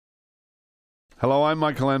Hello, I'm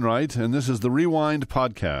Michael Enright, and this is the Rewind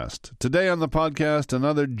Podcast. Today on the podcast,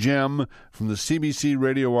 another gem from the CBC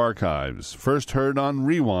Radio Archives, first heard on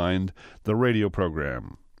Rewind, the radio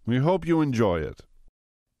program. We hope you enjoy it.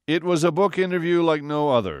 It was a book interview like no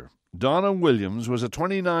other. Donna Williams was a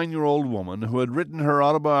 29-year-old woman who had written her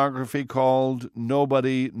autobiography called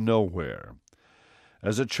Nobody Nowhere.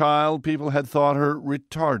 As a child, people had thought her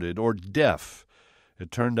retarded or deaf. It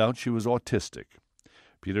turned out she was autistic.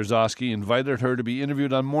 Peter Gzowski invited her to be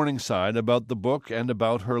interviewed on Morningside about the book and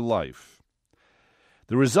about her life.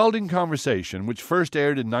 The resulting conversation, which first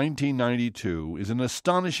aired in 1992, is an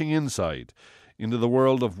astonishing insight into the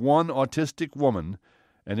world of one autistic woman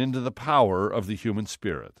and into the power of the human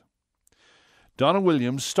spirit. Donna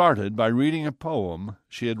Williams started by reading a poem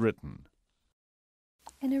she had written.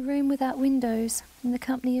 In a room without windows, in the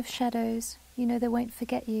company of shadows, you know they won't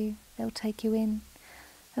forget you, they'll take you in.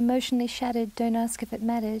 Emotionally shattered, don't ask if it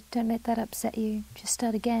mattered, don't let that upset you, just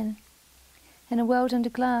start again. In a world under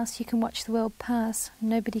glass, you can watch the world pass,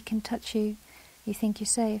 nobody can touch you, you think you're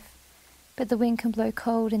safe. But the wind can blow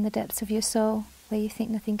cold in the depths of your soul, where you think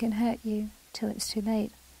nothing can hurt you, till it's too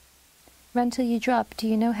late. Run till you drop, do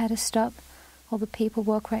you know how to stop? All the people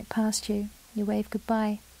walk right past you, you wave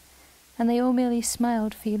goodbye. And they all merely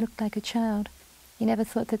smiled, for you looked like a child. You never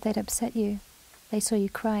thought that they'd upset you, they saw you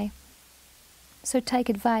cry. So take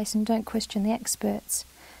advice and don't question the experts.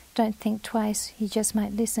 Don't think twice, you just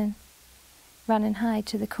might listen. Run and hide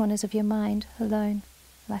to the corners of your mind, alone,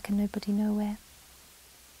 like a nobody nowhere.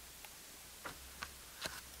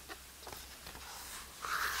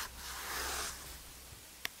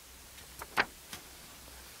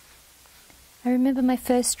 I remember my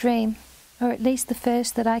first dream, or at least the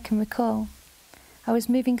first that I can recall. I was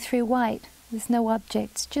moving through white, with no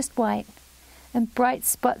objects, just white, and bright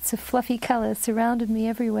spots of fluffy colour surrounded me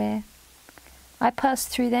everywhere. I passed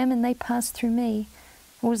through them and they passed through me.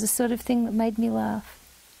 It was the sort of thing that made me laugh.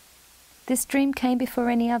 This dream came before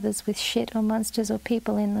any others with shit or monsters or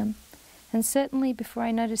people in them, and certainly before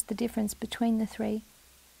I noticed the difference between the three.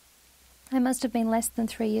 I must have been less than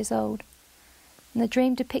 3 years old, and the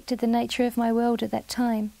dream depicted the nature of my world at that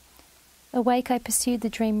time. Awake, I pursued the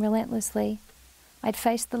dream relentlessly. I'd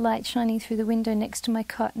face the light shining through the window next to my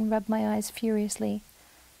cot and rubbed my eyes furiously.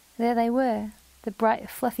 There they were, the bright,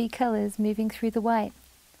 fluffy colours moving through the white.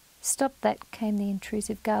 Stop that, came the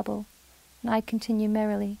intrusive garble, and I'd continue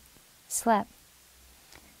merrily. Slap.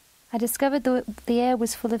 I discovered the air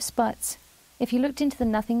was full of spots. If you looked into the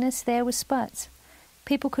nothingness, there were spots.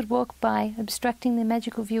 People could walk by, obstructing the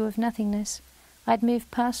magical view of nothingness. I'd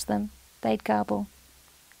move past them. They'd garble.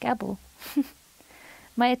 Gabble.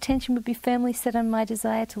 My attention would be firmly set on my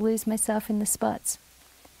desire to lose myself in the spots.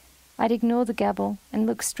 I'd ignore the gabble and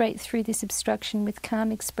look straight through this obstruction with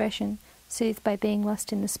calm expression, soothed by being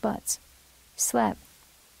lost in the spots. Slap.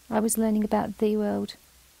 I was learning about the world.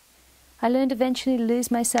 I learned eventually to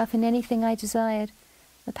lose myself in anything I desired.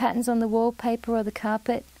 The patterns on the wallpaper or the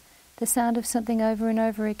carpet, the sound of something over and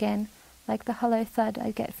over again, like the hollow thud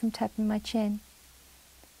I'd get from tapping my chin.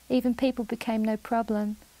 Even people became no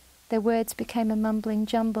problem. Their words became a mumbling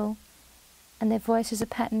jumble, and their voices a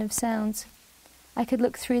pattern of sounds. I could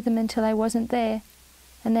look through them until I wasn't there,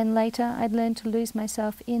 and then later I'd learn to lose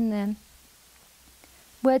myself in them.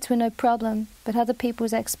 Words were no problem, but other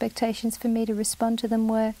people's expectations for me to respond to them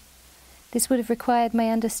were. This would have required my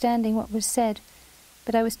understanding what was said,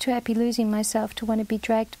 but I was too happy losing myself to want to be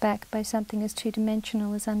dragged back by something as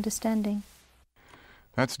two-dimensional as understanding.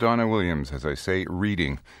 That's Donna Williams, as I say,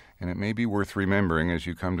 reading. And it may be worth remembering as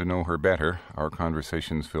you come to know her better. Our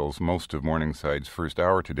conversations fills most of Morningside's first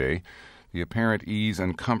hour today. The apparent ease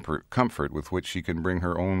and comfort with which she can bring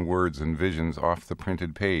her own words and visions off the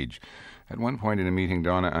printed page. At one point in a meeting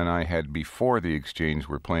Donna and I had before the exchange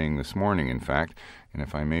we're playing this morning, in fact, and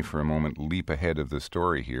if I may for a moment leap ahead of the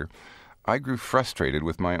story here, I grew frustrated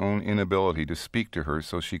with my own inability to speak to her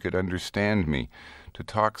so she could understand me, to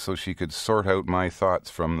talk so she could sort out my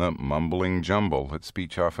thoughts from the mumbling jumble that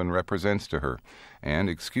speech often represents to her, and,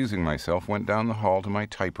 excusing myself, went down the hall to my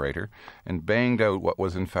typewriter and banged out what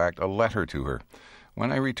was in fact a letter to her.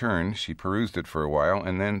 When I returned, she perused it for a while,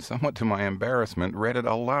 and then, somewhat to my embarrassment, read it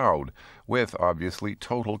aloud, with, obviously,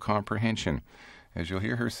 total comprehension. As you'll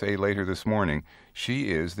hear her say later this morning,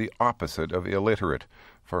 she is the opposite of illiterate.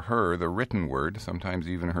 For her, the written word, sometimes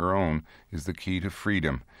even her own, is the key to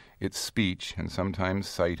freedom. It's speech, and sometimes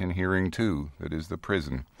sight and hearing too, that is the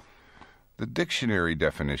prison. The dictionary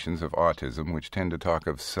definitions of autism, which tend to talk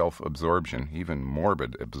of self-absorption, even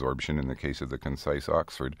morbid absorption in the case of the concise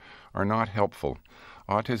Oxford, are not helpful.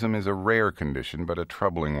 Autism is a rare condition, but a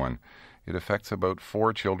troubling one. It affects about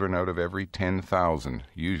 4 children out of every 10,000,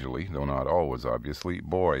 usually, though not always obviously,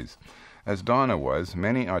 boys. As Donna was,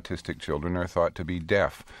 many autistic children are thought to be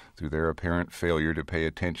deaf through their apparent failure to pay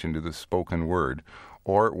attention to the spoken word,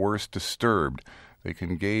 or worse, disturbed. They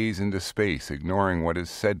can gaze into space, ignoring what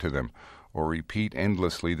is said to them, or repeat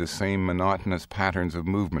endlessly the same monotonous patterns of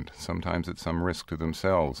movement, sometimes at some risk to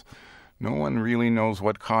themselves. No one really knows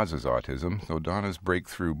what causes autism, though Donna's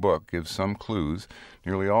breakthrough book gives some clues,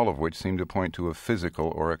 nearly all of which seem to point to a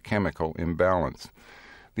physical or a chemical imbalance.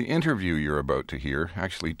 The interview you're about to hear,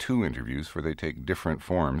 actually 2 interviews, for they take different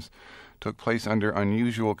forms, took place under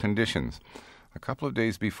unusual conditions. A couple of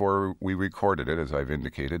days before we recorded it, as I've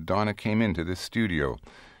indicated, Donna came into this studio.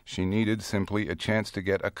 She needed simply a chance to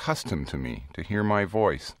get accustomed to me, to hear my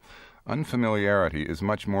voice. Unfamiliarity is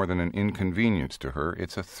much more than an inconvenience to her,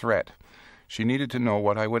 it's a threat. She needed to know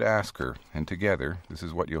what I would ask her, and together, this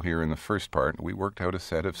is what you'll hear in the first part, we worked out a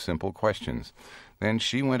set of simple questions. Then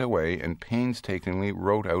she went away and painstakingly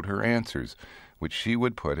wrote out her answers, which she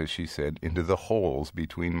would put, as she said, into the holes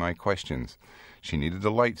between my questions. She needed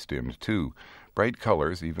the lights dimmed, too. Bright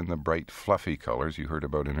colors, even the bright, fluffy colors you heard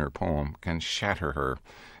about in her poem, can shatter her.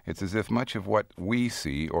 It's as if much of what we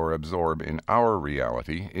see or absorb in our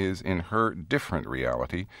reality is, in her different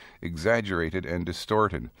reality, exaggerated and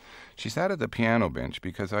distorted. She sat at the piano bench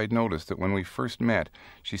because I'd noticed that when we first met,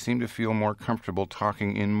 she seemed to feel more comfortable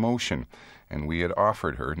talking in motion, and we had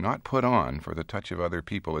offered her, not put on, for the touch of other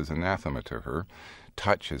people is anathema to her.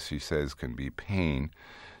 Touch, as she says, can be pain.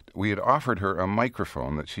 We had offered her a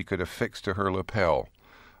microphone that she could affix to her lapel.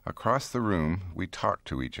 Across the room, we talked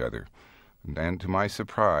to each other. And to my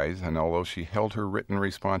surprise, and although she held her written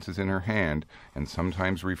responses in her hand, and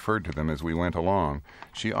sometimes referred to them as we went along,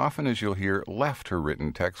 she often, as you'll hear, left her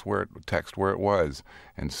written text where it was,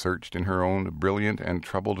 and searched in her own brilliant and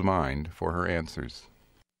troubled mind for her answers.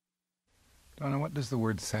 Donna, what does the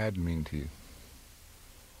word sad mean to you?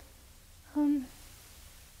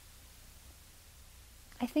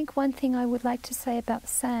 I think one thing I would like to say about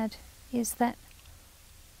sad is that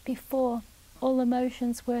before, all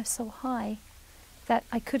emotions were so high that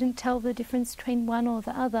I couldn't tell the difference between one or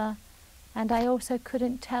the other, and I also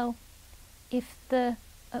couldn't tell if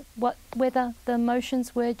whether the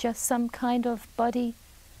emotions were just some kind of body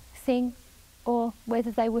thing or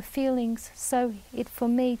whether they were feelings. So it, for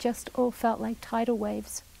me, just all felt like tidal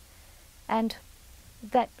waves, and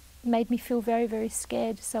that made me feel very, very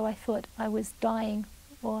scared. So I thought I was dying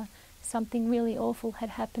or something really awful had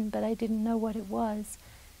happened, but I didn't know what it was,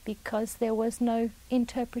 because there was no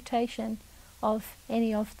interpretation of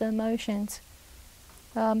any of the emotions.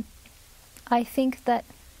 I think that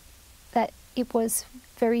it was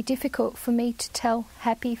very difficult for me to tell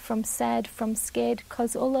happy from sad from scared,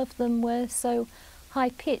 because all of them were so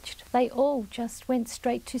high-pitched. They all just went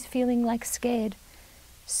straight to feeling like scared.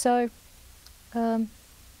 So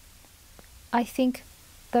I think,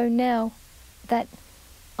 though, now that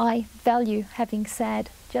I value having sad,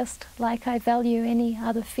 just like I value any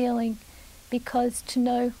other feeling, because to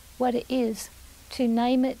know what it is, to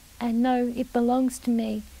name it and know it belongs to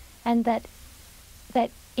me, and that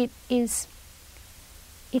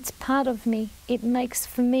it's part of me. It makes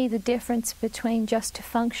for me the difference between just to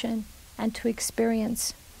function and to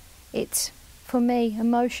experience. It's, for me,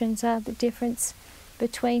 emotions are the difference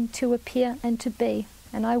between to appear and to be,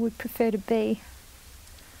 and I would prefer to be.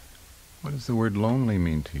 What does the word lonely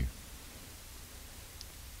mean to you?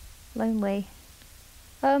 Lonely.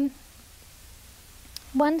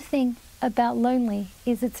 One thing about lonely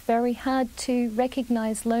is it's very hard to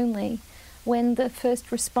recognize lonely when the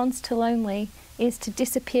first response to lonely is to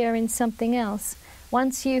disappear in something else.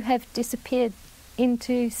 Once you have disappeared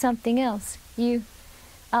into something else, you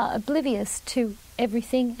are oblivious to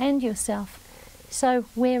everything and yourself. So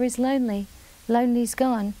where is lonely? Lonely's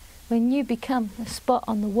gone. When you become a spot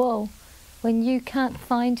on the wall, when you can't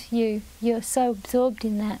find you, you're so absorbed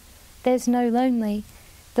in that. There's no lonely.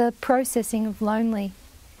 The processing of lonely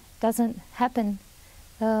doesn't happen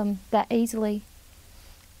that easily.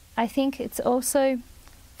 I think it's also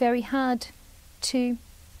very hard to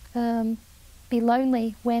be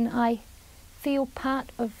lonely when I feel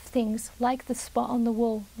part of things, like the spot on the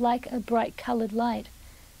wall, like a bright coloured light.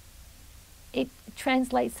 It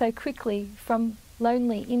translates so quickly from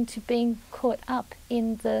lonely into being caught up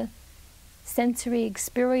in the sensory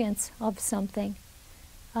experience of something.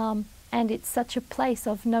 And it's such a place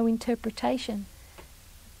of no interpretation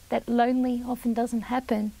that lonely often doesn't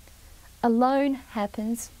happen. Alone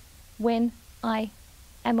happens when I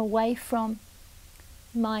am away from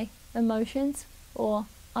my emotions, or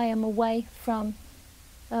I am away from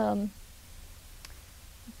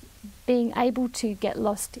being able to get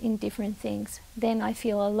lost in different things. Then I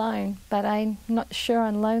feel alone, but I'm not sure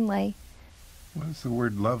I'm lonely. What does the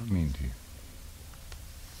word love mean to you?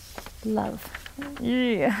 Love.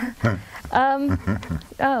 Yeah.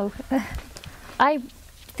 I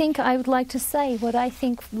think I would like to say what I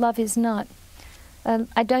think love is not.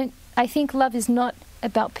 I think love is not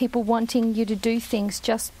about people wanting you to do things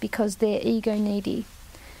just because they're ego needy.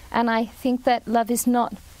 And I think that love is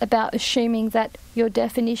not about assuming that your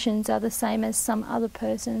definitions are the same as some other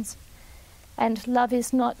person's. And love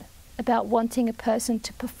is not about wanting a person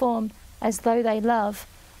to perform as though they love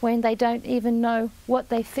when they don't even know what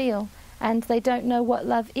they feel, and they don't know what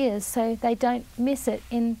love is, so they don't miss it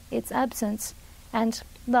in its absence. And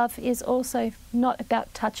love is also not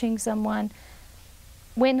about touching someone.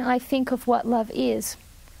 When I think of what love is,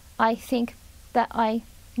 I think that I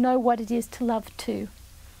know what it is to love too.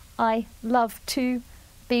 I love to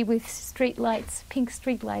be with streetlights, pink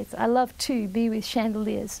streetlights. I love to be with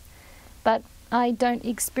chandeliers. But I don't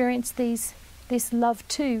experience this love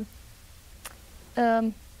too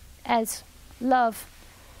as love,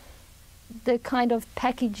 the kind of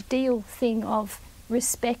package deal thing of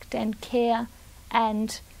respect and care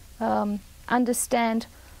and understand.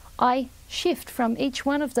 I shift from each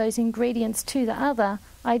one of those ingredients to the other.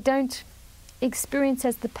 I don't experience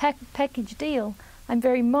as the package deal. I'm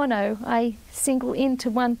very mono. I single into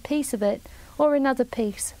one piece of it or another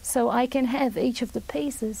piece, so I can have each of the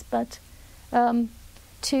pieces, but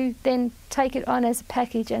to then take it on as a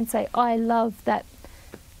package and say, I love that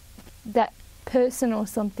person or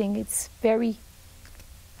something, it's very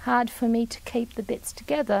hard for me to keep the bits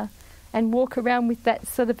together and walk around with that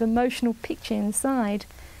sort of emotional picture inside.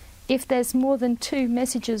 If there's more than two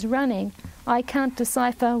messages running, I can't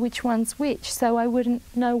decipher which one's which, so I wouldn't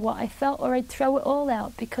know what I felt, or I'd throw it all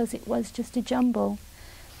out because it was just a jumble.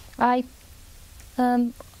 I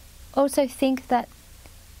also think that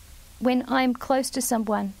when I'm close to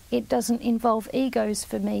someone, it doesn't involve egos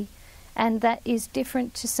for me, and that is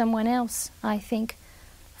different to someone else, I think.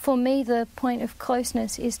 For me, the point of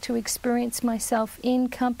closeness is to experience myself in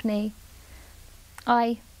company.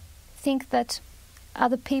 I think that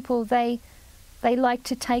other people, they like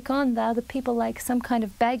to take on the other people like some kind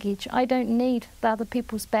of baggage. I don't need the other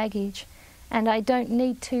people's baggage, and I don't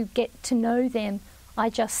need to get to know them. I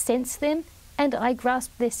just sense them and I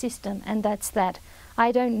grasp their system, and that's that.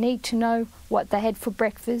 I don't need to know what they had for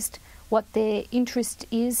breakfast, what their interest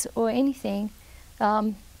is or anything.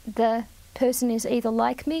 The person is either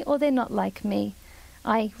like me or they're not like me.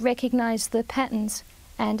 I recognize the patterns,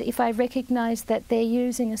 and if I recognize that they're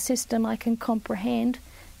using a system I can comprehend,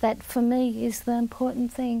 that for me is the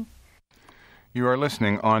important thing. You are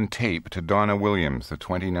listening on tape to Donna Williams, the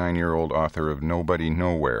 29-year-old author of Nobody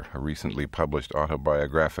Nowhere, a recently published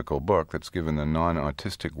autobiographical book that's given the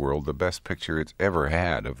non-autistic world the best picture it's ever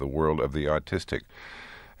had of the world of the autistic.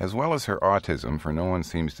 As well as her autism, for no one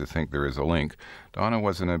seems to think there is a link, Donna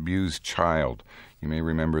was an abused child. You may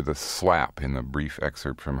remember the slap in the brief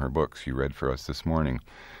excerpt from her book she read for us this morning.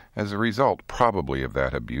 As a result, probably, of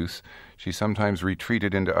that abuse, she sometimes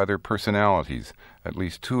retreated into other personalities, at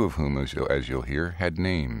least two of whom, as you'll hear, had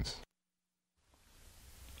names.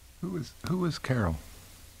 Who was Carol?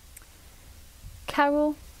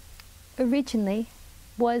 Carol originally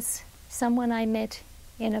was someone I met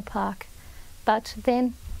in a park, but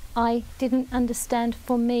then I didn't understand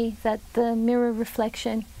for me that the mirror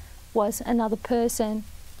reflection was another person.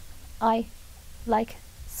 I, like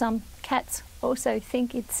some cats, also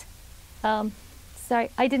think it's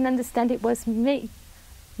I didn't understand it was me,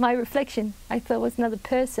 my reflection. I thought it was another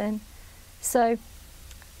person. So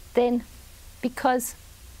then, because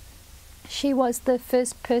she was the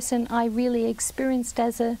first person I really experienced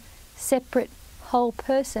as a separate whole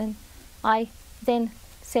person, I then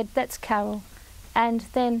said, that's Carol. And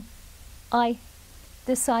then I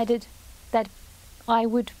decided that I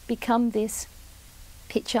would become this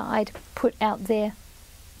picture I'd put out there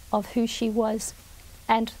of who she was,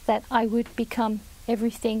 and that I would become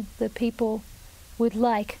everything the people would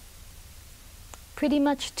like, pretty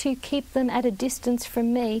much to keep them at a distance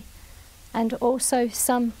from me, and also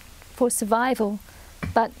some for survival.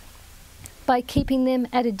 But by keeping them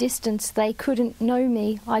at a distance, they couldn't know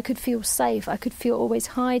me. I could feel safe. I could feel always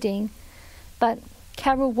hiding. But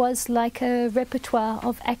Carol was like a repertoire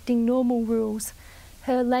of acting normal rules.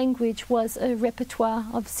 Her language was a repertoire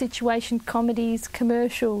of situation comedies,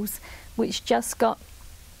 commercials, which just got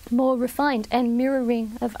more refined, and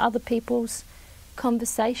mirroring of other people's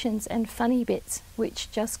conversations and funny bits,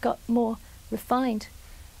 which just got more refined.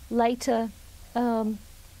 Later,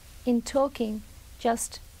 in talking,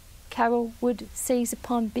 just Carol would seize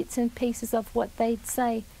upon bits and pieces of what they'd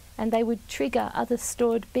say and they would trigger other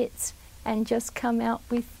stored bits and just come out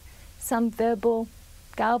with some verbal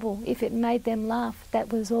garble. If it made them laugh,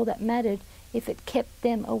 that was all that mattered. If it kept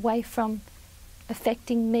them away from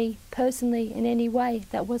affecting me personally in any way,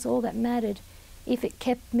 that was all that mattered. If it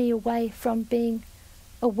kept me away from being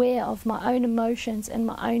aware of my own emotions and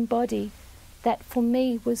my own body, that for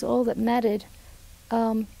me was all that mattered.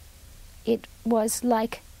 It was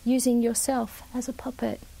like using yourself as a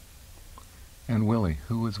puppet. And Willie,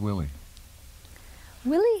 who was Willie?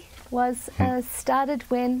 Willie was started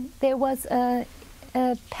when there was a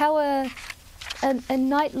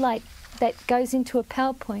night light that goes into a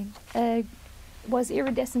PowerPoint. Was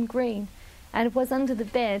iridescent green, and it was under the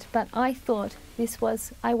bed. But I thought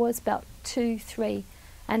I was about 2, 3,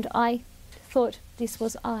 and I thought this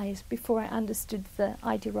was eyes before I understood the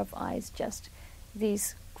idea of eyes. Just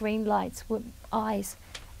these green lights were eyes.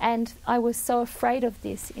 And I was so afraid of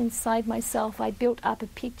this inside myself, I built up a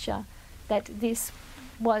picture that this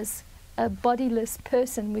was a bodiless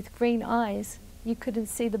person with green eyes. You couldn't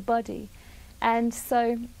see the body. And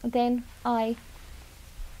so then I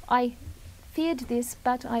feared this,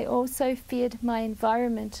 but I also feared my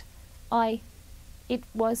environment. It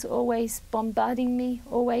was always bombarding me,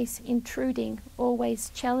 always intruding, always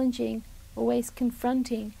challenging, always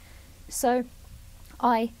confronting. So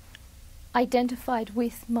I identified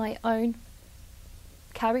with my own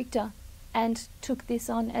character and took this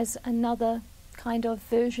on as another kind of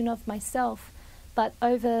version of myself. But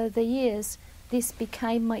over the years, this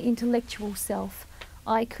became my intellectual self.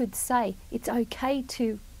 I could say it's okay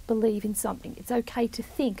to believe in something. It's okay to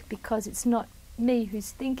think, because it's not me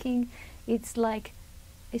who's thinking. It's like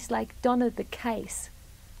Donna the case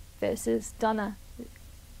versus Donna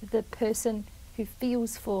the person who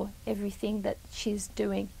feels for everything that she's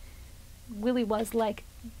doing. Willie was like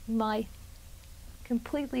my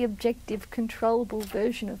completely objective, controllable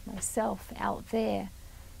version of myself out there,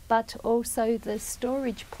 but also the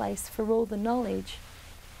storage place for all the knowledge,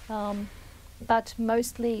 but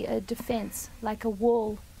mostly a defense, like a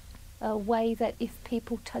wall, a way that if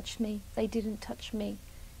people touched me, they didn't touch me.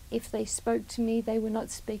 If they spoke to me, they were not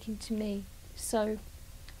speaking to me. So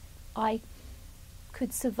I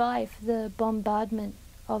could survive the bombardment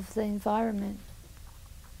of the environment.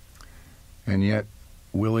 And yet,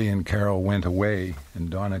 Willie and Carol went away and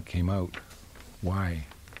Donna came out. Why?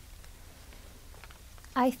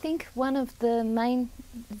 I think one of the main,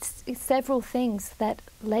 several things that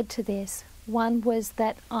led to this. One was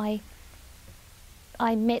that I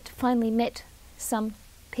finally met some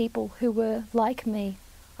people who were like me.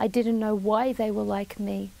 I didn't know why they were like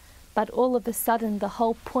me, but all of a sudden the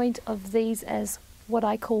whole point of these as what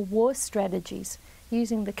I call war strategies,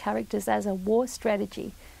 using the characters as a war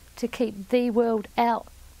strategy to keep the world out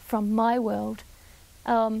from my world,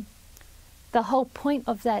 the whole point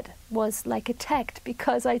of that was like attacked,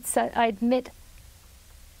 because I'd met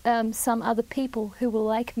some other people who were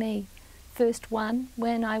like me. First one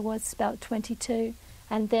when I was about 22,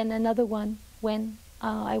 and then another one when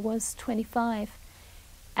I was 25.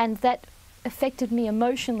 And that affected me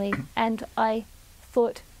emotionally, and I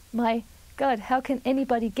thought, my God, how can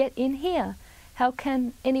anybody get in here? How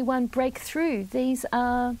can anyone break through?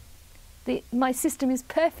 My system is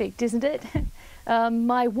perfect, isn't it?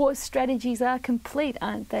 My war strategies are complete,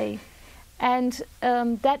 aren't they? And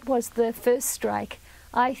that was the first strike.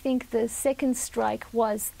 I think the second strike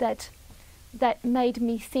was that made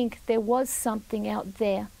me think there was something out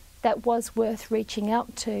there that was worth reaching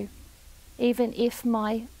out to. Even if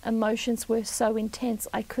my emotions were so intense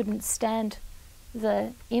I couldn't stand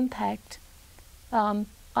the impact,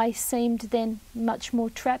 I seemed then much more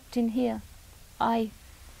trapped in here. I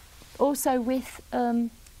also, with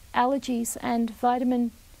allergies and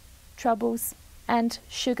vitamin troubles and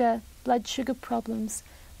blood sugar problems,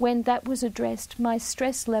 when that was addressed, my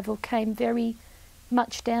stress level came very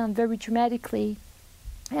much down, very dramatically,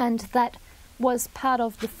 and that was part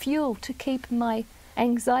of the fuel to keep my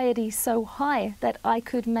anxiety so high that I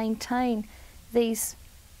could maintain these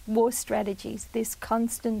war strategies, this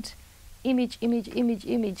constant image,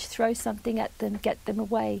 throw something at them, get them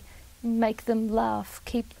away, make them laugh,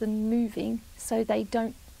 keep them moving so they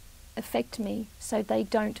don't affect me, so they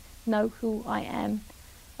don't know who I am,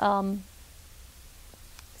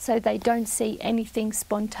 so they don't see anything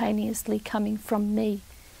spontaneously coming from me.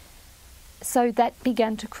 So that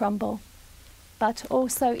began to crumble. But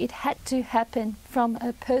also it had to happen from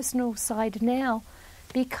a personal side now,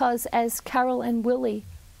 because as Carol and Willie,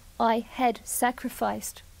 I had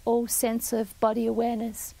sacrificed all sense of body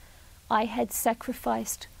awareness. I had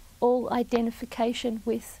sacrificed all identification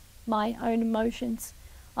with my own emotions.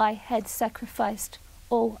 I had sacrificed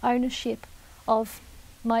all ownership of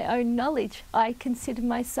my own knowledge. I consider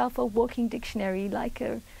myself a walking dictionary, like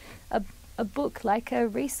a book, like a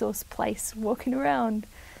resource place, walking around.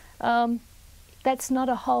 That's not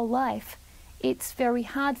a whole life. It's very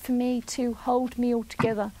hard for me to hold me all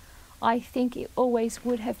together. I think it always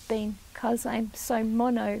would have been, because I'm so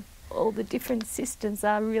mono. All the different systems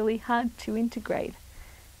are really hard to integrate,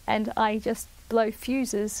 and I just blow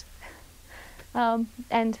fuses.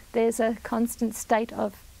 And there's a constant state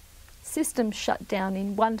of system shutdown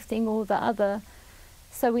in one thing or the other,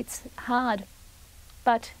 so it's hard.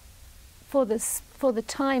 But for the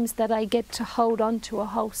times that I get to hold on to a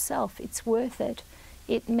whole self, it's worth it.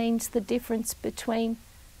 It means the difference between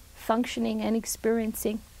functioning and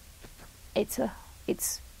experiencing. It's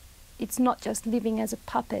not just living as a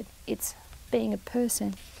puppet, it's being a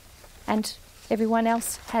person. And everyone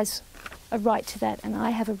else has a right to that, and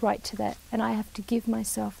I have a right to that, and I have to give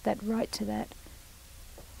myself that right to that.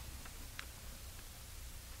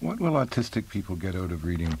 What will autistic people get out of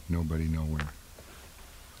reading Nobody Nowhere?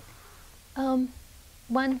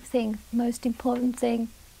 One thing, most important thing,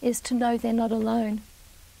 is to know they're not alone.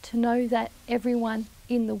 To know that everyone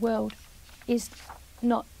in the world is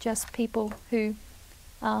not just people who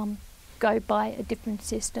go by a different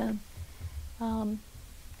system.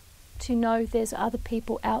 To know there's other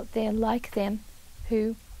people out there like them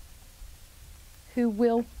who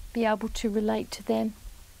will be able to relate to them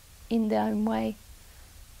in their own way.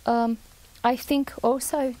 I think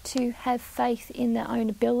also to have faith in their own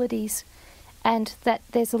abilities, and that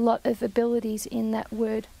there's a lot of abilities in that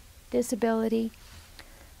word, disability.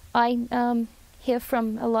 I hear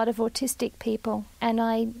from a lot of autistic people, and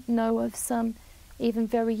I know of some even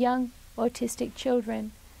very young autistic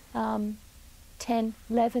children, 10,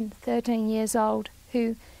 11, 13 years old,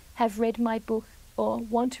 who have read my book or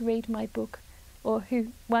want to read my book, or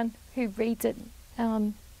one who reads it,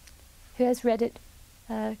 who has read it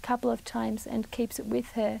a couple of times and keeps it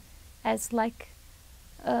with her as like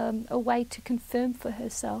a way to confirm for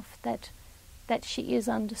herself that she is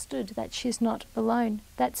understood, that she's not alone.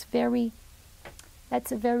 That's a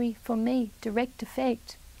very, for me, direct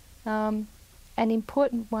effect, an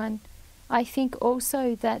important one. I think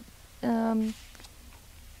also that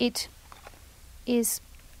it is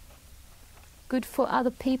good for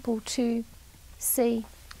other people to see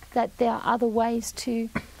that there are other ways to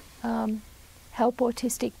help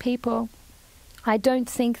autistic people. I don't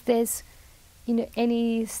think there's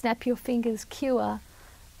any snap your fingers cure,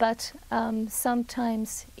 but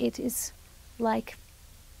sometimes it is like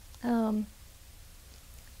that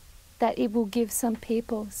it will give some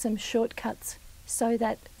people some shortcuts so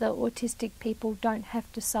that the autistic people don't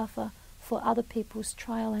have to suffer for other people's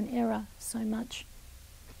trial and error so much.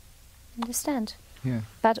 Understand? Yeah.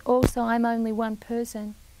 But also I'm only one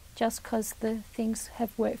person. Just because the things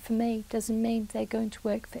have worked for me doesn't mean they're going to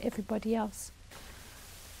work for everybody else.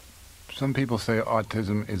 Some people say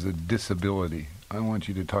autism is a disability. I want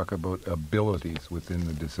you to talk about abilities within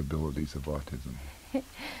the disabilities of autism.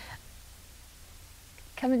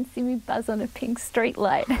 Come and see me buzz on a pink street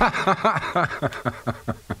light.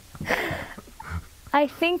 I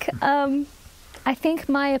think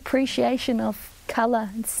my appreciation of colour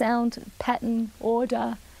and sound, pattern,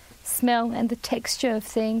 order, smell and the texture of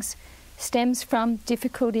things stems from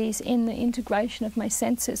difficulties in the integration of my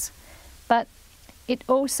senses. But it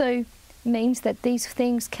also means that these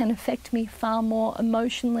things can affect me far more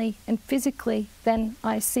emotionally and physically than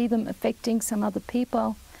I see them affecting some other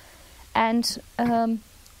people. And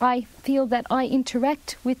I feel that I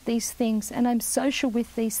interact with these things and I'm social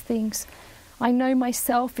with these things. I know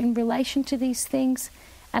myself in relation to these things,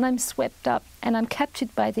 and I'm swept up and I'm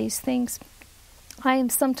captured by these things. I am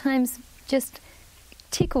sometimes just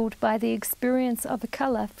tickled by the experience of a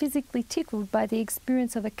colour, physically tickled by the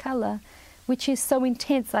experience of a colour, which is so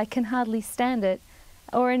intense I can hardly stand it.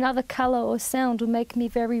 Or another colour or sound will make me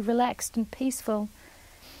very relaxed and peaceful.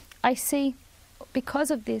 I see,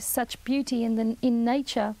 because of this, such beauty in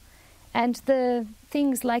nature, and the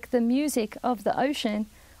things like the music of the ocean,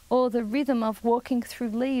 or the rhythm of walking through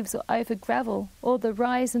leaves or over gravel, or the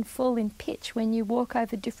rise and fall in pitch when you walk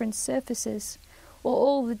over different surfaces, or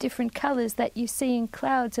all the different colours that you see in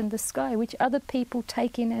clouds and the sky, which other people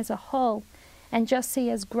take in as a whole and just see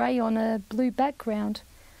as grey on a blue background.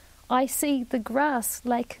 I see the grass,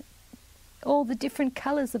 like all the different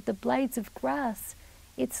colours of the blades of grass.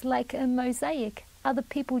 It's like a mosaic. Other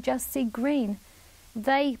people just see green.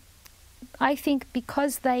 I think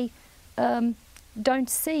because they don't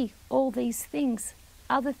see all these things,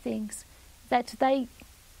 other things, that they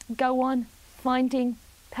go on finding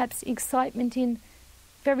perhaps excitement in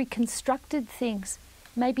very constructed things,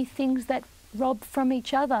 maybe things that rob from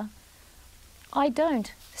each other. I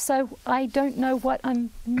don't. So I don't know what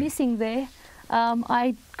I'm missing there.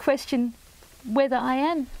 I question whether I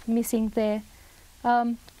am missing there.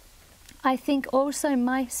 I think also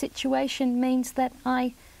my situation means that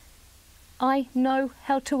I know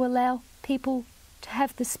how to allow people to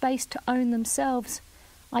have the space to own themselves.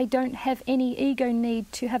 I don't have any ego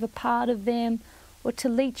need to have a part of them or to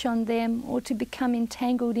leech on them or to become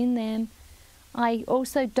entangled in them. I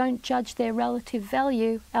also don't judge their relative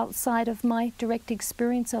value outside of my direct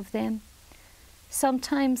experience of them.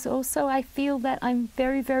 Sometimes also I feel that I'm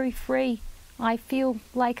very, very free. I feel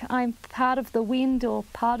like I'm part of the wind or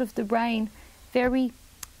part of the rain, very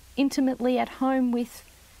intimately at home with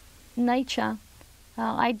nature.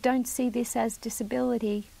 I don't see this as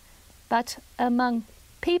disability, but among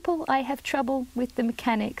people I have trouble with the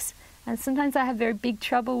mechanics, and sometimes I have very big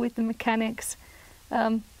trouble with the mechanics.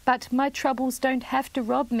 But my troubles don't have to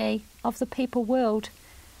rob me of the people world.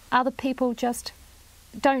 Other people just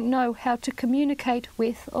don't know how to communicate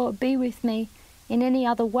with or be with me in any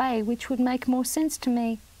other way which would make more sense to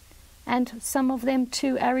me. And some of them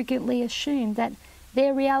too arrogantly assume that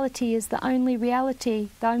their reality is the only reality,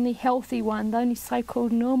 the only healthy one, the only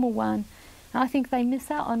so-called normal one. And I think they miss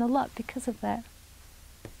out on a lot because of that.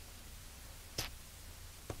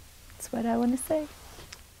 That's what I want to say.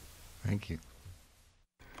 Thank you.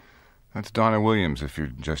 That's Donna Williams, if you're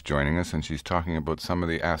just joining us, and she's talking about some of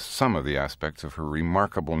the aspects of her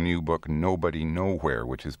remarkable new book, Nobody Nowhere,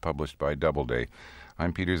 which is published by Doubleday.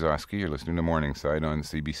 I'm Peter Gzowski. You're listening to Morningside on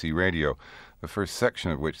CBC Radio. The first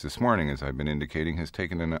section of which this morning, as I've been indicating, has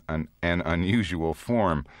taken an unusual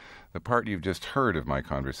form. The part you've just heard of my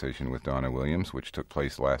conversation with Donna Williams, which took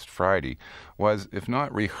place last Friday, was, if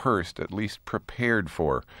not rehearsed, at least prepared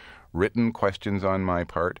for. Written questions on my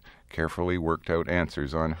part, carefully worked out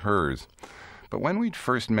answers on hers. But when we'd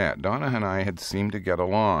first met, Donna and I had seemed to get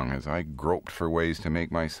along as I groped for ways to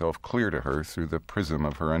make myself clear to her through the prism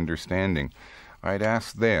of her understanding. I'd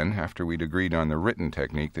asked then, after we'd agreed on the written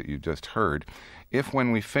technique that you just heard, if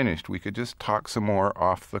when we finished we could just talk some more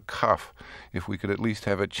off the cuff, if we could at least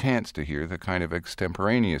have a chance to hear the kind of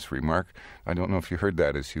extemporaneous remark. I don't know if you heard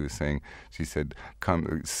that as she was saying. She said,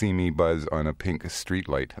 "Come see me buzz on a pink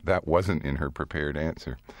streetlight." That wasn't in her prepared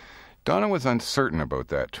answer. Donna was uncertain about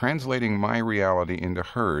that. Translating my reality into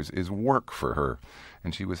hers is work for her,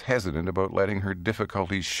 and she was hesitant about letting her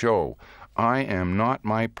difficulties show. "I am not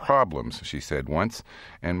my problems," she said once,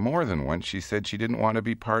 and more than once she said she didn't want to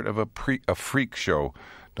be part of a freak show,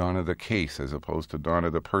 Donna the case as opposed to Donna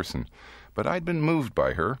the person. But I'd been moved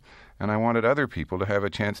by her, and I wanted other people to have a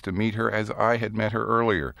chance to meet her as I had met her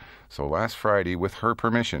earlier. So last Friday, with her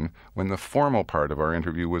permission, when the formal part of our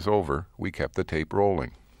interview was over, we kept the tape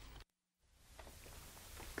rolling.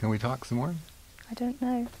 Can we talk some more? I don't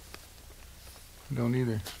know. I don't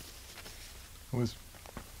either.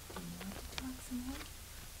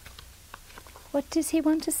 What does he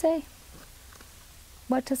want to say?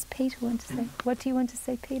 What does Peter want to say? What do you want to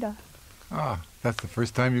say, Peter? Ah, that's the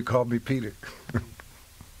first time you called me Peter.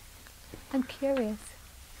 I'm curious.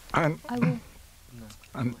 I will. No,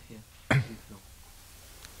 I'm here. How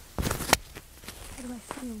do I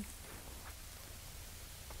feel?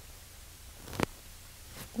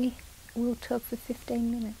 We will talk for 15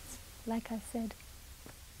 minutes, like I said.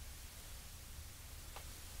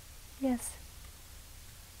 Yes.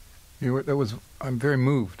 I'm very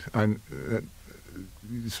moved.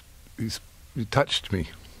 You touched me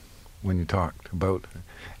when you talked about,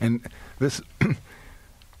 and this.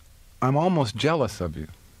 I'm almost jealous of you.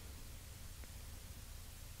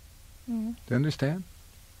 Mm. Do you understand?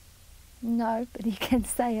 No, but you can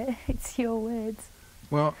say it. It's your words.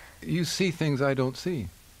 Well, you see things I don't see.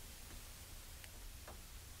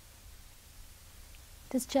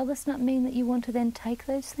 Does jealous not mean that you want to then take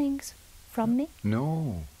those things from me?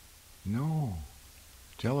 No.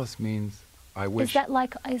 Jealous means I wish. Is that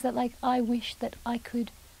like I wish that I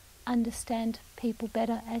could understand people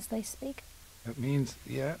better as they speak? It means,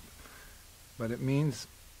 yeah, but it means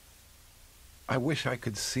I wish I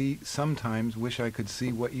could see, sometimes wish I could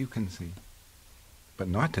see what you can see, but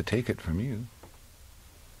not to take it from you.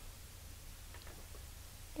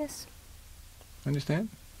 Yes. Understand?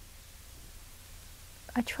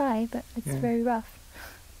 I try, but it's very rough.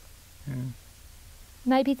 Yeah.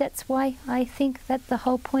 Maybe that's why I think that the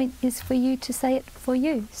whole point is for you to say it for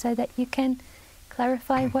you, so that you can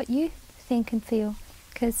clarify what you think and feel.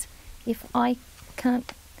 Because if I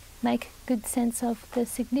can't make good sense of the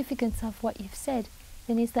significance of what you've said,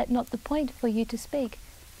 then is that not the point for you to speak,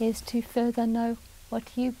 is to further know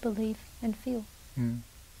what you believe and feel?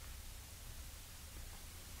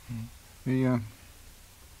 Yeah.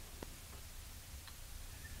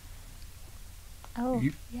 Oh,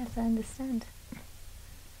 yes, I understand.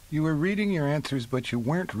 You were reading your answers, but you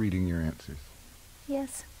weren't reading your answers.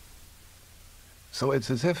 Yes. So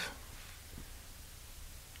it's as if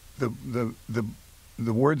the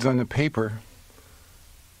words on the paper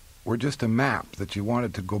were just a map that you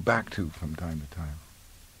wanted to go back to from time to time.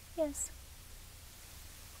 Yes.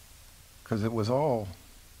 Because it was all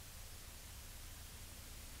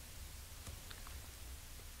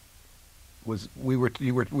we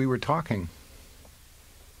were talking.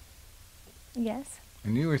 Yes.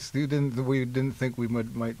 And we didn't think we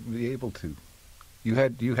might be able to. You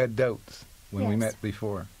had doubts when we met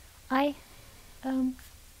before. I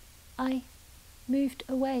moved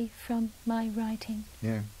away from my writing.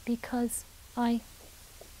 Yeah. Because I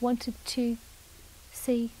wanted to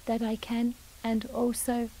see that I can, and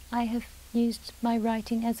also I have used my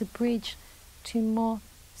writing as a bridge to more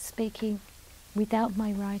speaking without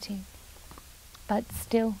my writing. But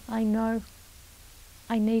still, I know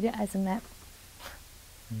I need it as a map.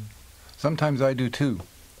 Sometimes I do too.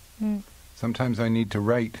 Sometimes I need to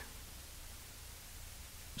write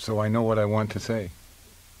so I know what I want to say.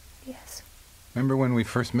 Yes. Remember when we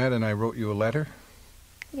first met and I wrote you a letter?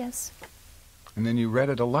 Yes. And then you read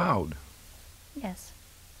it aloud. Yes.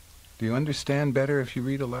 Do you understand better if you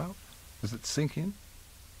read aloud? Does it sink in?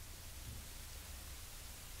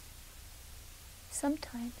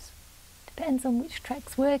 Sometimes. Depends on which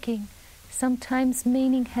track's working. Sometimes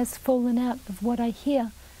meaning has fallen out of what I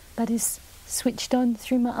hear, but is switched on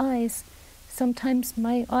through my eyes. Sometimes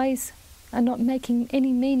my eyes are not making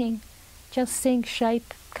any meaning, just seeing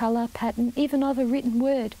shape, colour, pattern, even of a written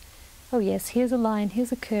word. Oh yes, here's a line,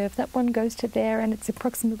 here's a curve, that one goes to there, and it's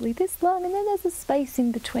approximately this long, and then there's a space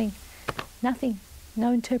in between. Nothing,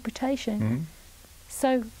 no interpretation. Mm-hmm.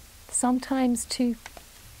 So sometimes to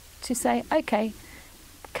say, okay,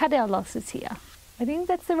 cut our losses here. I think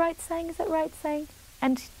that's the right saying, is that right saying?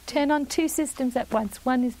 And turn on two systems at once.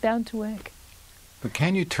 One is bound to work. But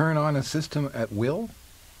can you turn on a system at will?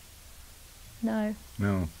 No.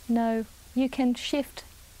 No. No. You can shift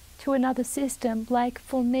to another system. Like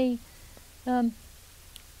for me,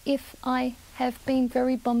 if I have been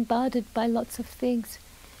very bombarded by lots of things,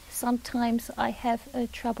 sometimes I have a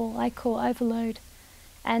trouble I call overload.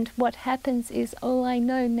 And what happens is, all I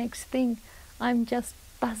know next thing, I'm just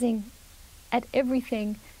buzzing at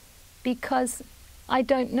everything because I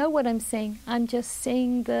don't know what I'm seeing. I'm just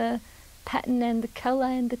seeing the pattern and the colour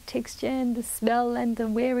and the texture and the smell and the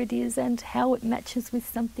where it is and how it matches with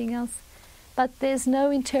something else. But there's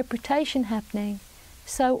no interpretation happening.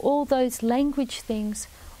 So all those language things,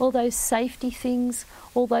 all those safety things,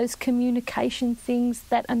 all those communication things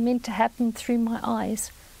that are meant to happen through my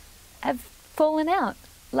eyes have fallen out.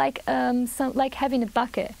 Like having a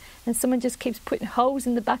bucket and someone just keeps putting holes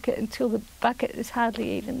in the bucket until the bucket is hardly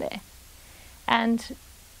even there. And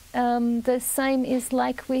the same is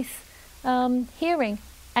like with hearing.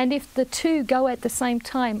 And if the two go at the same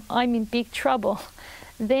time, I'm in big trouble.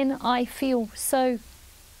 Then I feel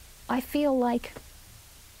like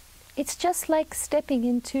it's just like stepping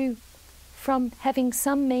into from having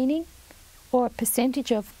some meaning or a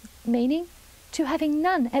percentage of meaning to having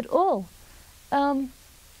none at all.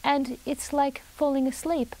 And it's like falling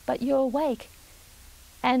asleep, but you're awake.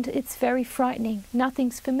 And it's very frightening.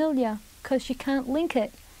 Nothing's familiar because you can't link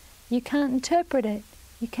it. You can't interpret it.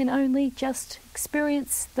 You can only just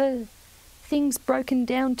experience the things broken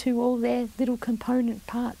down to all their little component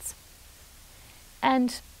parts.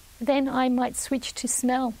 And then I might switch to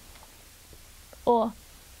smell or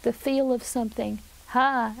the feel of something.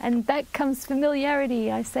 And back comes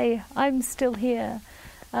familiarity. I say, I'm still here.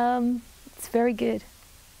 It's very good.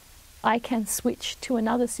 I can switch to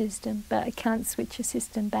another system, but I can't switch a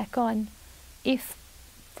system back on. If,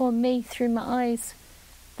 for me, through my eyes,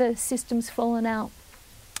 the system's fallen out,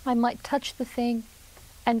 I might touch the thing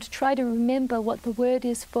and try to remember what the word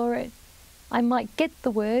is for it. I might get the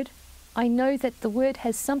word. I know that the word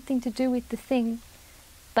has something to do with the thing,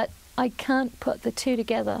 but I can't put the two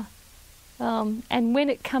together. And when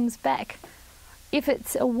it comes back, if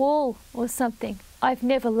it's a wall or something, I've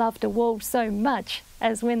never loved a wall so much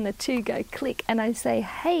as when the two go click and I say,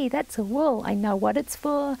 hey, that's a wall. I know what it's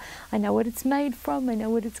for. I know what it's made from. I know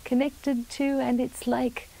what it's connected to. And it's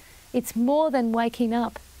like, it's more than waking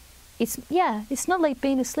up. It's not like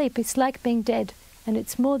being asleep. It's like being dead. And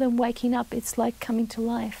it's more than waking up. It's like coming to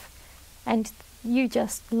life. And you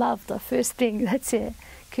just love the first thing. That's it.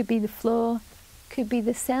 Could be the floor. Could be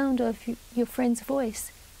the sound of your friend's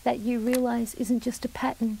voice that you realize isn't just a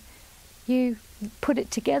pattern. You put it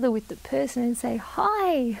together with the person and say,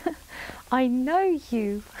 hi, I know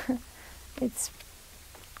you. It's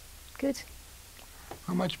good.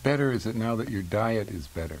 How much better is it now that your diet is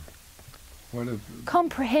better?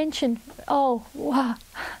 Comprehension. Oh, wow.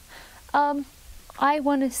 I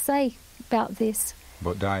want to say about this.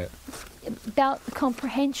 About diet? About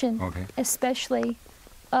comprehension, okay. Especially.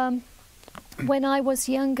 When I was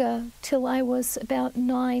younger, till I was about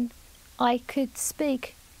 9, I could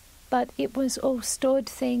speak, but it was all stored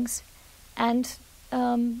things. And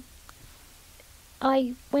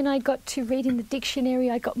when I got to reading the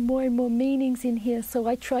dictionary, I got more and more meanings in here, so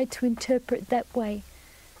I tried to interpret that way.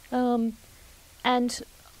 And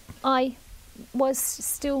I was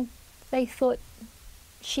still, they thought,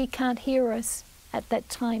 she can't hear us at that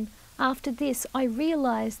time. After this, I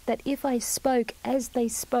realized that if I spoke as they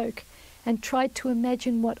spoke and tried to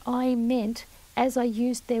imagine what I meant as I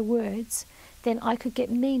used their words, then I could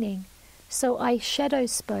get meaning. So I shadow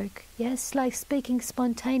spoke, yes, like speaking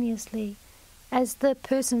spontaneously. As the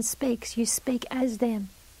person speaks, you speak as them.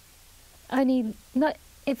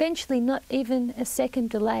 Eventually not even a second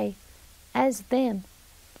delay, as them.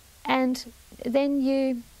 And then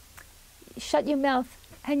you shut your mouth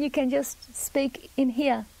and you can just speak in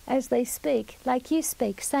here as they speak, like you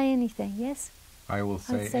speak. Say anything, yes? I will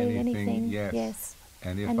say anything, yes.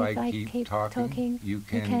 And if I keep talking, you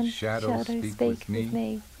can shadow speak with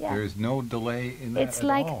me. Yeah. There is no delay in that It's at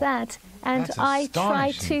like all. that. And That's I try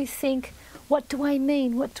astonishing. to think, what do I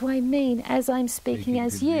mean? What do I mean as I'm speaking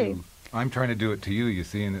as you? I'm trying to do it to you, you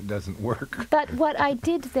see, and it doesn't work. But what I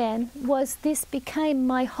did then was this became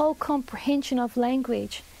my whole comprehension of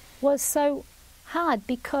language was so hard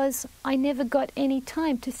because I never got any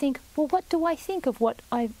time to think, well, what do I think of what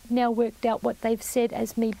I've now worked out what they've said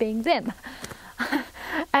as me being them?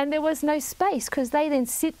 And there was no space because they then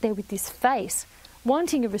sit there with this face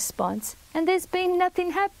wanting a response and there's been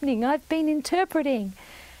nothing happening. I've been interpreting.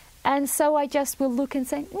 And so I just will look and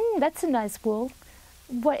say, that's a nice wall.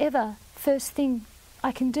 Whatever, first thing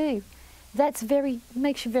I can do. That's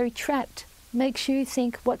makes you very trapped. Makes you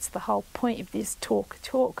think, what's the whole point of this talk?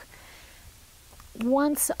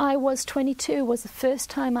 Once I was 22 was the first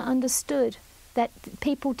time I understood that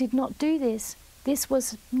people did not do this. This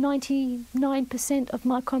was 99% of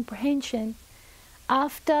my comprehension.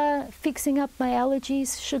 After fixing up my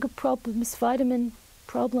allergies, sugar problems, vitamin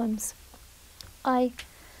problems, I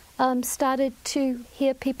started to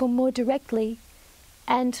hear people more directly,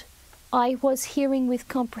 and I was hearing with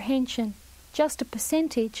comprehension, just a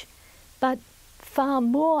percentage, but far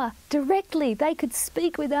more directly. They could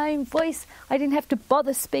speak with their own voice. I didn't have to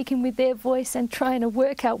bother speaking with their voice and trying to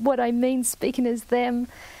work out what I mean speaking as them.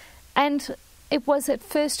 And it was at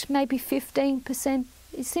first maybe 15%.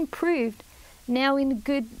 It's improved. Now in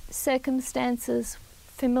good circumstances,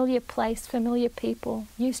 familiar place, familiar people,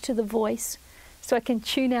 used to the voice, so I can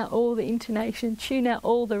tune out all the intonation, tune out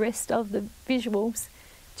all the rest of the visuals,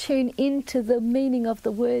 tune into the meaning of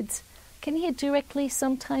the words. Can hear directly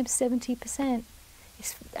sometimes 70%.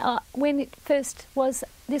 When it first was,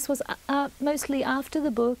 this was mostly after the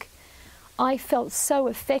book, I felt so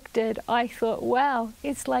affected. I thought, wow,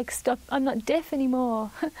 it's like, stop, I'm not deaf anymore.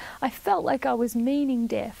 I felt like I was meaning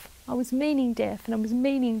deaf. I was meaning deaf and I was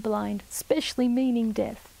meaning blind, especially meaning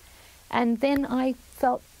deaf. And then I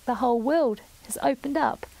felt the whole world has opened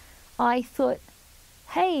up. I thought,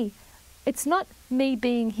 hey, it's not me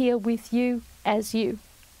being here with you as you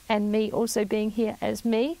and me also being here as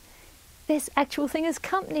me. There's actual thing as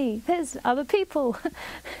company. There's other people.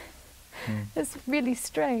 It's really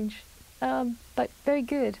strange, but very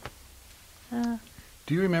good. Do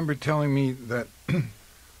you remember telling me that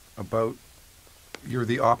about you're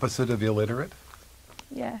the opposite of illiterate?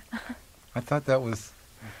 Yeah. I thought that was,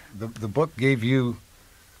 the book gave you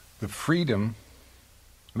the freedom.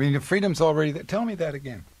 I mean, the freedom's already there. Tell me that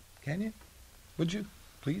again, can you? Would you,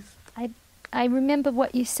 please? I remember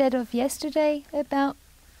what you said of yesterday about,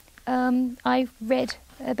 I read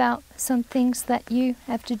about some things that you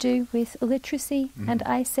have to do with illiteracy, and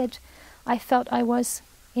I said I felt I was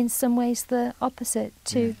in some ways the opposite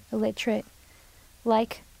to illiterate.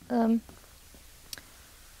 Like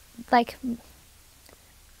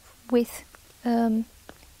with,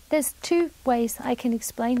 there's two ways I can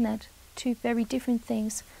explain that, two very different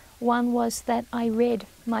things. One was that I read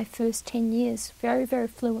my first 10 years very, very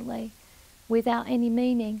fluently without any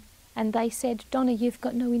meaning, and they said, Donna, you've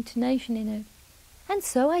got no intonation in it. And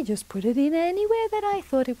so I just put it in anywhere that I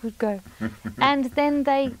thought it would go. And then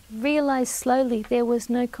they realized slowly there was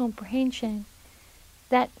no comprehension.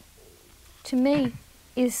 That, to me,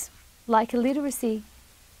 is like illiteracy.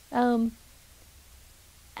 But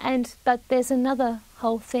there's another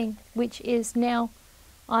whole thing, which is now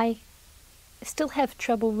I still have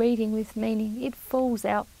trouble reading with meaning. It falls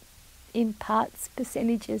out in parts,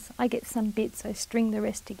 percentages. I get some bits, I string the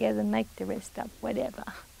rest together and make the rest up, whatever.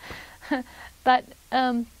 But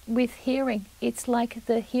with hearing, it's like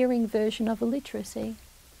the hearing version of illiteracy,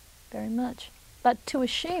 very much. But to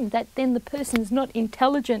assume that then the person's not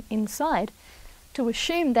intelligent inside, to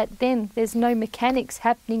assume that then there's no mechanics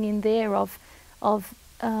happening in there of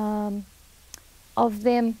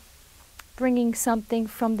them bringing something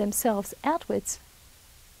from themselves outwards,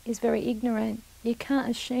 is very ignorant. You can't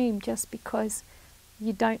assume just because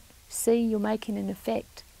you don't see you're making an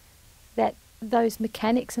effect that those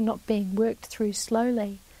mechanics are not being worked through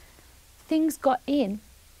slowly. Things got in,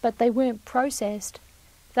 but they weren't processed.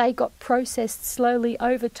 They got processed slowly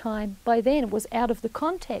over time. By then it was out of the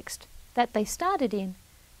context that they started in.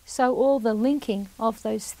 So all the linking of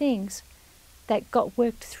those things that got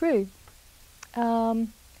worked through,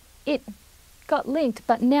 it got linked,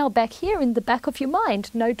 but now back here in the back of your mind,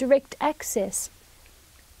 no direct access.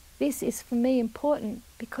 This is for me important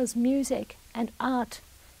because music and art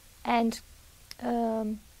and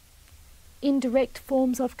indirect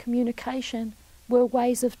forms of communication were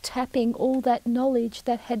ways of tapping all that knowledge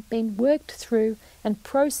that had been worked through and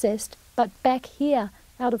processed, but back here,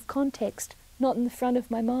 out of context, not in the front of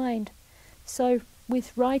my mind. So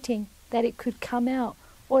with writing, that it could come out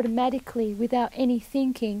automatically without any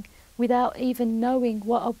thinking, without even knowing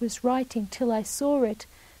what I was writing till I saw it.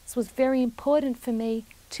 This was very important for me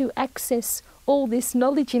to access all this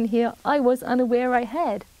knowledge in here I was unaware I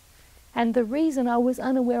had. And the reason I was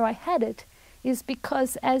unaware I had it is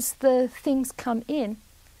because as the things come in,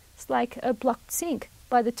 it's like a blocked sink.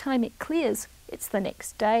 By the time it clears, it's the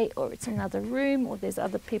next day, or it's another room, or there's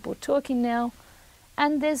other people talking now,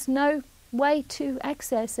 and there's no way to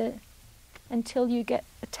access it until you get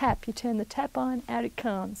a tap. You turn the tap on, out it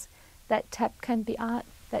comes. That tap can be art,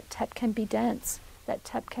 that tap can be dance, that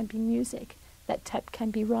tap can be music, that tap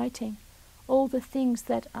can be writing. All the things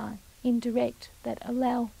that are indirect, that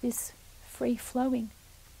allow this free flowing.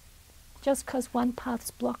 Just because one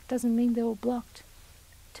path's blocked doesn't mean they're all blocked.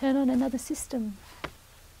 Turn on another system.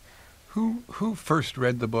 Who first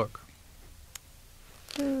read the book?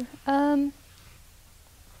 Me.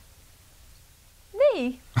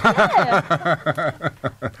 Yeah.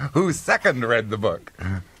 Who second read the book?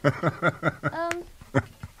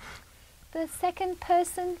 The second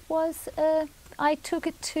person was, I took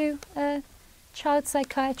it to a child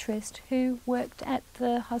psychiatrist who worked at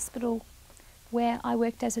the hospital where I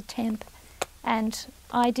worked as a temp, and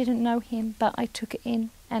I didn't know him, but I took it in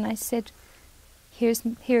and I said, here's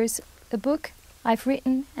a book I've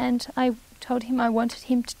written, and I told him I wanted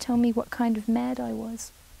him to tell me what kind of mad I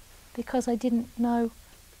was, because I didn't know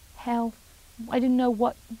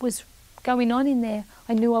what was going on in there.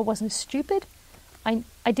 I knew I wasn't stupid. I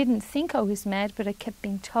didn't think I was mad, but I kept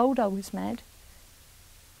being told I was mad.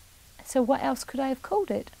 So what else could I have called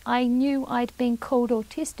it? I knew I'd been called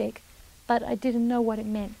autistic, but I didn't know what it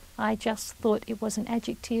meant. I just thought it was an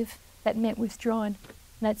adjective that meant withdrawn.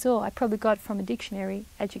 And that's all. I probably got it from a dictionary.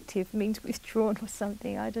 Adjective means withdrawn or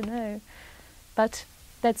something, I don't know. But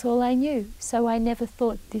that's all I knew. So I never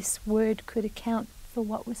thought this word could account for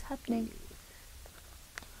what was happening.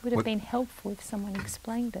 Would have been helpful if someone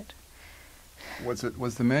explained it. Was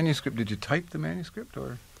the manuscript, did you type the manuscript,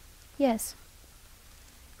 or? Yes.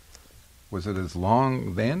 Was it as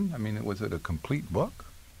long then? I mean, was it a complete book?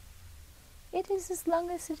 It is as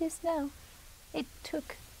long as it is now. It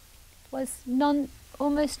was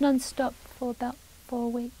almost non-stop for about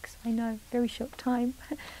 4 weeks. I know, very short time.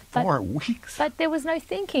 4 weeks? But there was no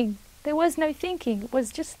thinking. There was no thinking. It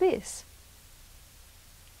was just this.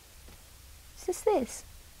 It's just this.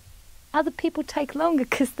 Other people take longer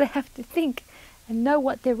because they have to think and know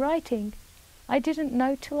what they're writing. I didn't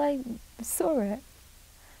know till I saw it.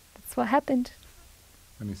 That's what happened.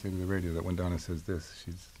 Let me say to the radio that when Donna says this,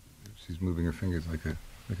 she's moving her fingers like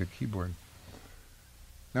a keyboard.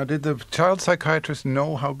 Now, did the child psychiatrist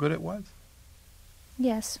know how good it was?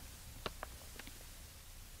 Yes.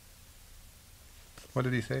 What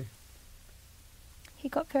did he say? He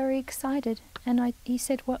got very excited, and he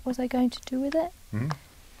said, what was I going to do with it? Mm-hmm.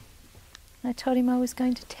 I told him I was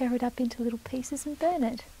going to tear it up into little pieces and burn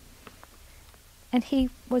it. And he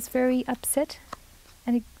was very upset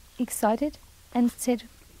and excited and said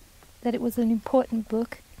that it was an important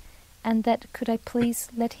book and that could I please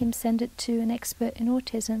let him send it to an expert in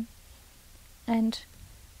autism. And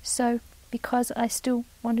so, because I still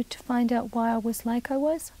wanted to find out why I was like I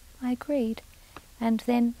was, I agreed. And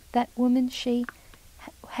then that woman, she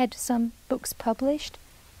had some books published,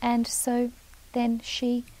 and so then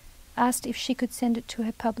she asked if she could send it to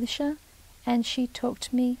her publisher, and she talked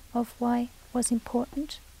to me of why it was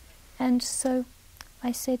important. And so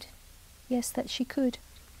I said, yes, that she could.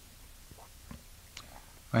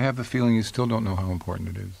 I have the feeling you still don't know how important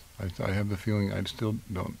it is. I have the feeling I still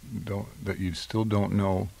don't that you still don't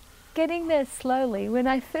know. Getting there slowly. When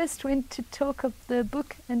I first went to talk of the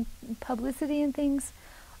book and publicity and things,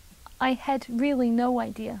 I had really no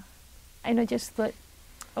idea. And I just thought,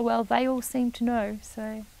 oh, well, they all seem to know.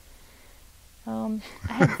 So I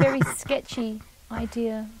had a very sketchy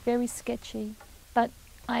idea, very sketchy. But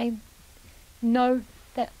I know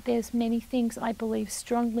that there's many things I believe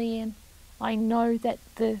strongly in. I know that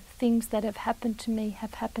the things that have happened to me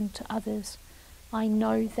have happened to others. I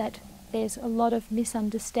know that there's a lot of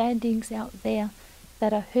misunderstandings out there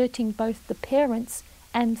that are hurting both the parents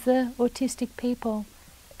and the autistic people,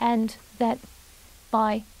 and that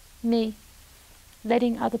by me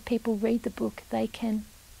letting other people read the book, they can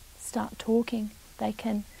start talking, they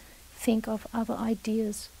can think of other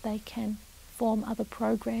ideas, they can form other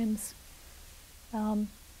programs,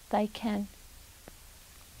 they can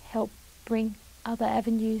help bring other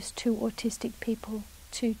avenues to autistic people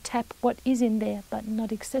to tap what is in there but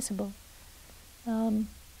not accessible.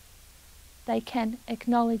 They can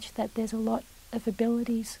acknowledge that there's a lot of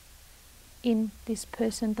abilities in this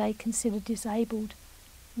person they consider disabled.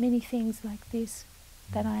 Many things like this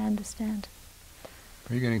that I understand.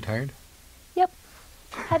 Are you getting tired? Yep.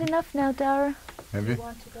 Had enough now, Dara. Have you?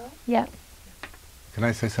 Want to go? Yeah. Can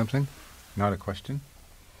I say something? Not a question.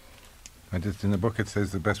 I just, in the book it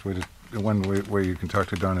says the best way to, the one way you can talk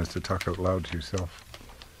to Donna is to talk out loud to yourself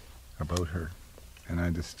about her. And I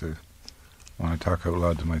just want to talk out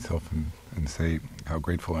loud to myself and say how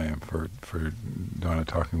grateful I am for Donna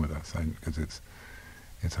talking with us, because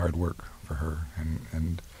it's hard work for her,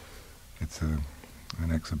 and it's an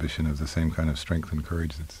exhibition of the same kind of strength and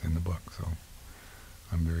courage that's in the book. So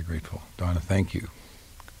I'm very grateful. Donna, thank you.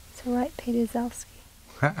 It's all right, Peter Gzowski.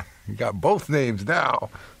 You got both names now.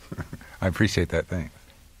 I appreciate that. Thanks.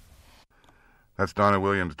 That's Donna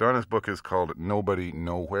Williams. Donna's book is called Nobody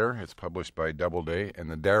Nowhere. It's published by Doubleday. And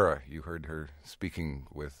the Dara you heard her speaking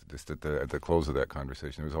with just at the close of that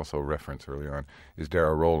conversation, there was also a reference early on, is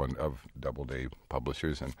Dara Rowland of Doubleday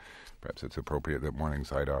Publishers. And perhaps it's appropriate that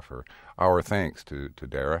Morningside offer our thanks to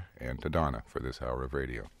Dara and to Donna for this hour of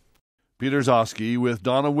radio. Peter Gzowski with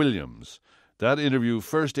Donna Williams. That interview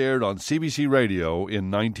first aired on CBC Radio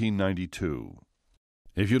in 1992.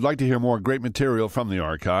 If you'd like to hear more great material from the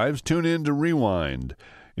archives, tune in to Rewind.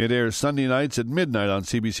 It airs Sunday nights at midnight on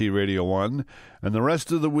CBC Radio 1, and the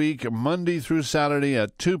rest of the week, Monday through Saturday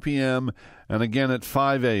at 2 p.m. and again at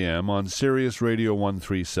 5 a.m. on Sirius Radio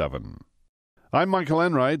 137. I'm Michael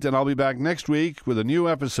Enright, and I'll be back next week with a new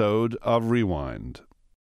episode of Rewind.